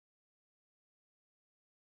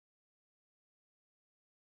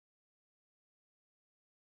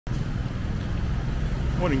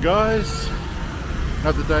Morning guys,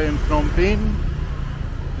 another day in Phnom Penh.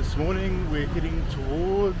 This morning we're heading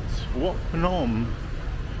towards Wat Phnom.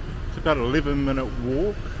 It's about an 11-minute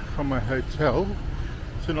walk from my hotel,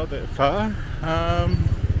 so not that far.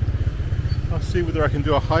 I'll see whether I can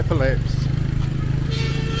do a hyperlapse.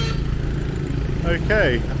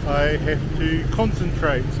 Okay, I have to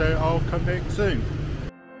concentrate, so I'll come back soon.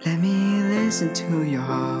 Let me listen to your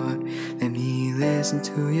heart, let me listen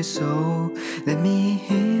to your soul, let me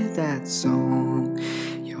hear that song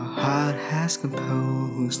your heart has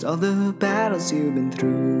composed. All the battles you've been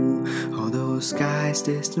through, all those skies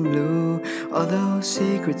distant blue, all those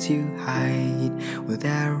secrets you hide with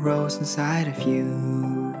that rose inside of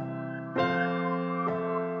you.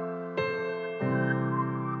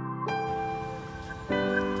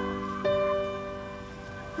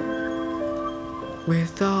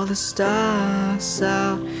 With all the stars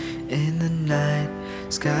out in the night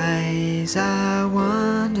skies, I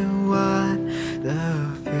wonder what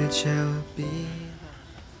the future will be.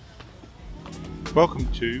 Welcome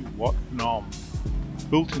to Wat Phnom.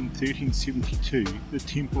 Built in 1372, the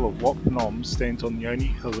Temple of Wat Phnom stands on the only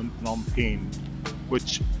hill in Phnom Penh,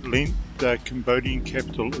 which lent the Cambodian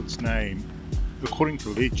capital its name. According to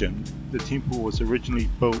legend, the temple was originally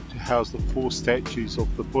built to house the 4 statues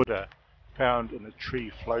of the Buddha found in a tree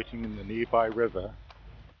floating in the nearby river.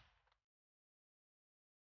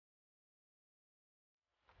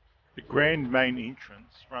 The grand main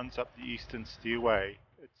entrance runs up the eastern stairway.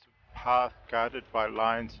 It's a path guarded by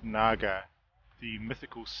lions and naga, the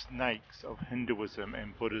mythical snakes of Hinduism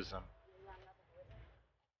and Buddhism.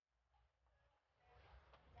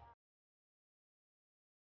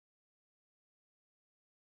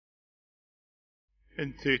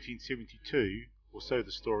 In 1372, or so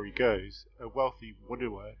the story goes, a wealthy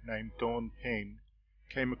widower named Lady Penh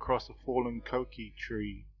came across a fallen koki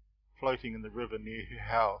tree floating in the river near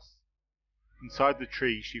her house. Inside the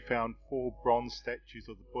tree she found 4 bronze statues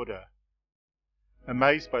of the Buddha.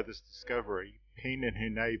 Amazed by this discovery, Penh and her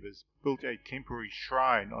neighbours built a temporary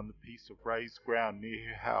shrine on the piece of raised ground near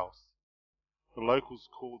her house. The locals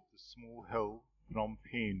called the small hill Phnom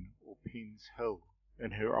Penh, or Penh's Hill,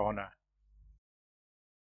 in her honour.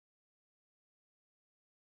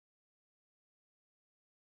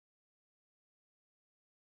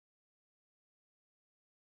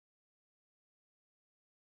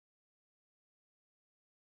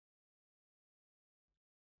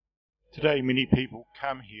 Today many people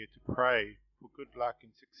come here to pray for good luck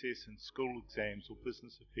and success in school exams or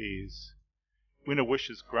business affairs. When a wish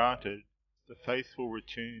is granted, the faithful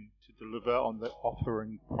return to deliver on the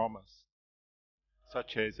offering promised,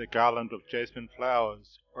 such as a garland of jasmine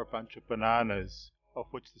flowers or a bunch of bananas, of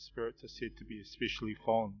which the spirits are said to be especially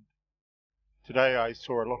fond. Today I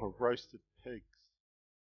saw a lot of roasted pigs.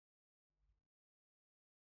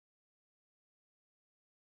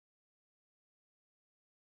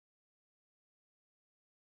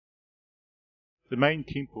 The main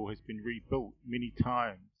temple has been rebuilt many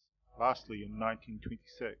times, lastly in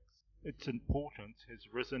 1926. Its importance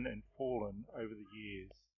has risen and fallen over the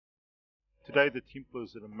years. Today the temple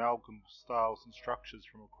is an amalgam of styles and structures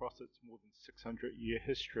from across its more than 600-year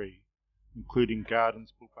history, including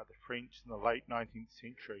gardens built by the French in the late 19th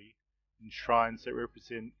century and shrines that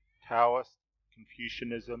represent Taoist,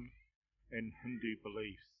 Confucianism and Hindu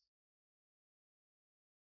beliefs.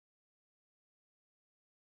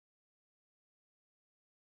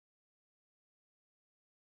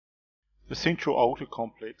 The central altar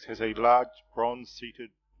complex has a large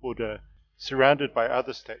bronze-seated Buddha surrounded by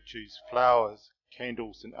other statues, flowers,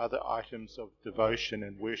 candles and other items of devotion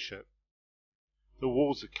and worship. The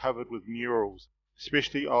walls are covered with murals,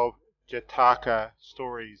 especially of Jataka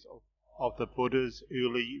stories of the Buddha's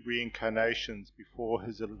early reincarnations before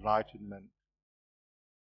his enlightenment.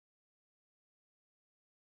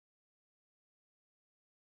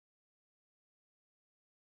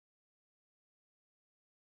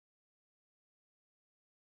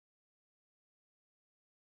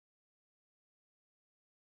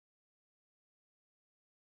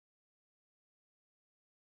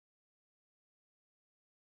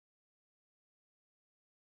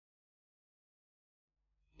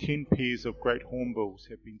 Ten pairs of great hornbills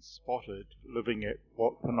have been spotted living at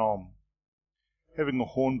Wat Phnom. Having a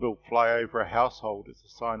hornbill fly over a household is a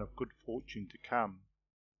sign of good fortune to come.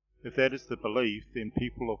 If that is the belief, then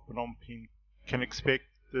people of Phnom Penh can expect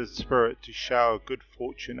the spirit to shower good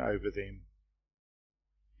fortune over them.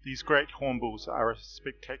 These great hornbills are a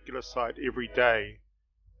spectacular sight every day,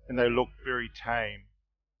 and they look very tame.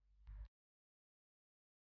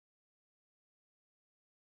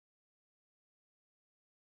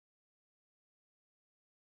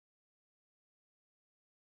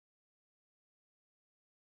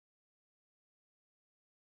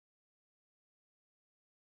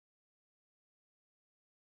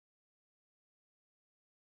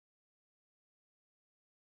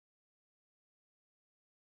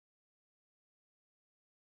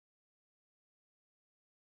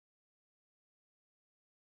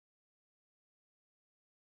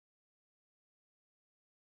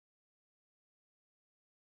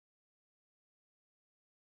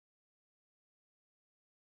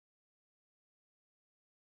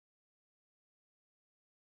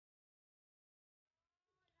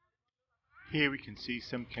 Here we can see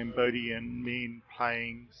some Cambodian men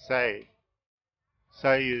playing say.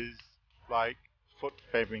 Say is like foot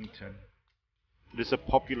badminton. It is a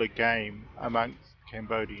popular game amongst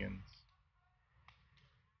Cambodians.